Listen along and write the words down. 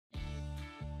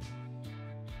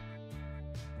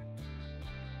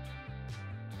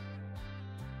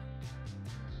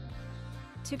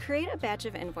To create a batch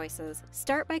of invoices,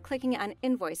 start by clicking on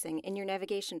Invoicing in your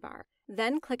navigation bar,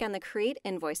 then click on the Create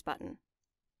Invoice button.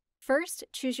 First,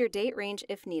 choose your date range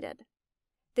if needed.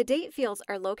 The date fields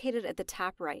are located at the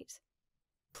top right.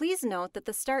 Please note that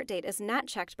the start date is not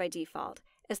checked by default,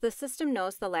 as the system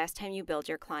knows the last time you billed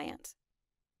your client.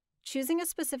 Choosing a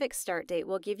specific start date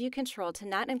will give you control to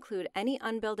not include any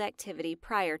unbilled activity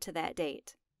prior to that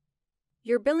date.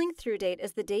 Your billing through date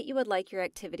is the date you would like your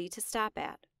activity to stop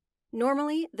at.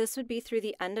 Normally, this would be through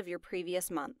the end of your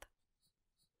previous month.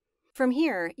 From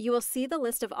here, you will see the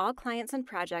list of all clients and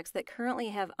projects that currently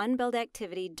have unbilled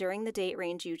activity during the date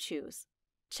range you choose.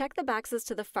 Check the boxes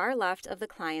to the far left of the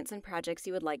clients and projects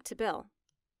you would like to bill.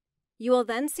 You will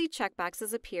then see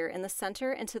checkboxes appear in the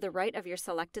center and to the right of your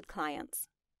selected clients.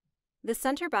 The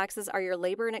center boxes are your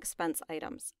labor and expense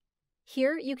items.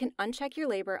 Here, you can uncheck your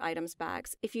labor items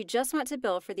box if you just want to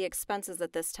bill for the expenses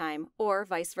at this time, or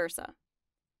vice versa.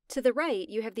 To the right,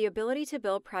 you have the ability to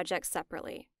bill projects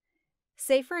separately.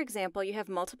 Say, for example, you have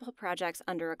multiple projects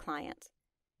under a client.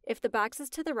 If the boxes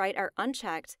to the right are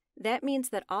unchecked, that means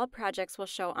that all projects will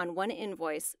show on one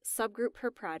invoice, subgroup per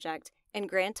project, and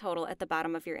grand total at the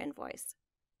bottom of your invoice.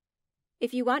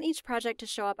 If you want each project to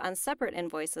show up on separate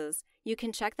invoices, you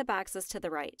can check the boxes to the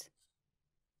right.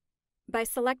 By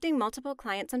selecting multiple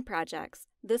clients and projects,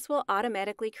 this will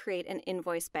automatically create an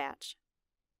invoice batch.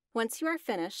 Once you are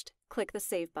finished, click the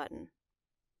Save button.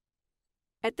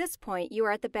 At this point, you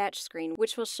are at the batch screen,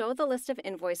 which will show the list of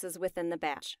invoices within the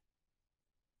batch.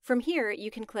 From here,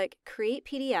 you can click Create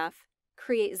PDF,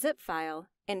 Create Zip File,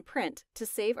 and Print to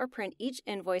save or print each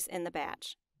invoice in the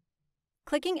batch.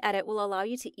 Clicking Edit will allow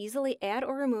you to easily add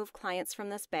or remove clients from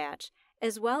this batch,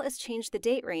 as well as change the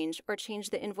date range or change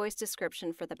the invoice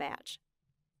description for the batch.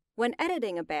 When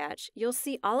editing a batch, you'll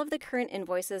see all of the current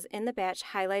invoices in the batch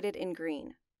highlighted in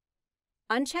green.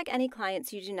 Uncheck any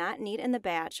clients you do not need in the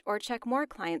batch or check more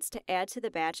clients to add to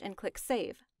the batch and click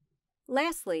Save.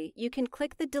 Lastly, you can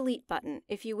click the Delete button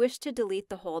if you wish to delete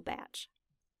the whole batch.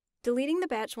 Deleting the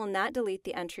batch will not delete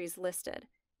the entries listed.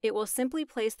 It will simply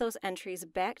place those entries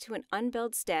back to an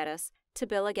unbilled status to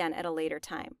bill again at a later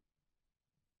time.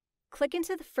 Click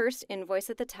into the first invoice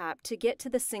at the top to get to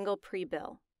the single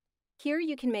pre-bill. Here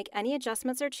you can make any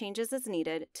adjustments or changes as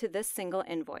needed to this single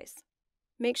invoice.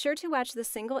 Make sure to watch the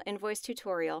single invoice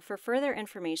tutorial for further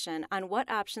information on what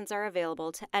options are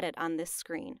available to edit on this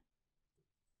screen.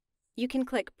 You can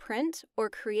click Print or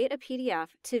Create a PDF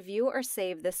to view or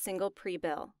save this single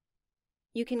pre-bill.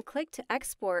 You can click to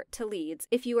export to leads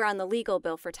if you are on the legal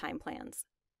Bill4Time plans.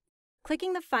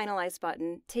 Clicking the Finalize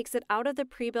button takes it out of the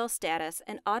pre-bill status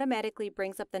and automatically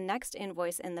brings up the next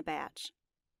invoice in the batch.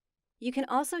 You can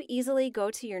also easily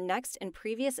go to your next and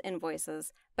previous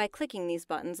invoices by clicking these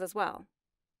buttons as well.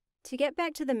 To get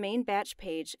back to the main batch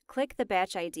page, click the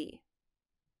Batch ID.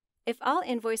 If all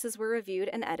invoices were reviewed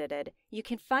and edited, you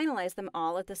can finalize them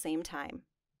all at the same time.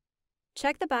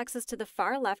 Check the boxes to the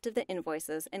far left of the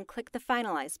invoices and click the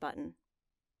Finalize button.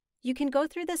 You can go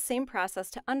through this same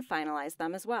process to unfinalize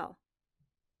them as well.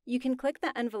 You can click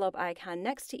the envelope icon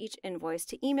next to each invoice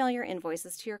to email your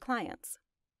invoices to your clients.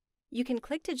 You can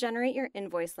click to generate your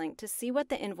invoice link to see what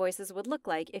the invoices would look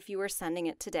like if you were sending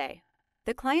it today.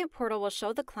 The client portal will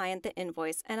show the client the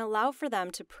invoice and allow for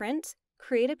them to print,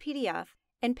 create a PDF,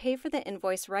 and pay for the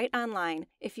invoice right online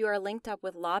if you are linked up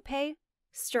with LawPay,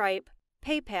 Stripe,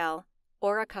 PayPal,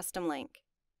 or a custom link.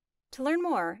 To learn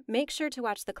more, make sure to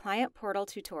watch the Client Portal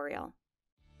tutorial.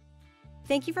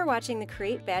 Thank you for watching the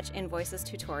Create Batch Invoices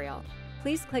tutorial.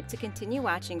 Please click to continue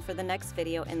watching for the next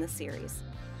video in the series.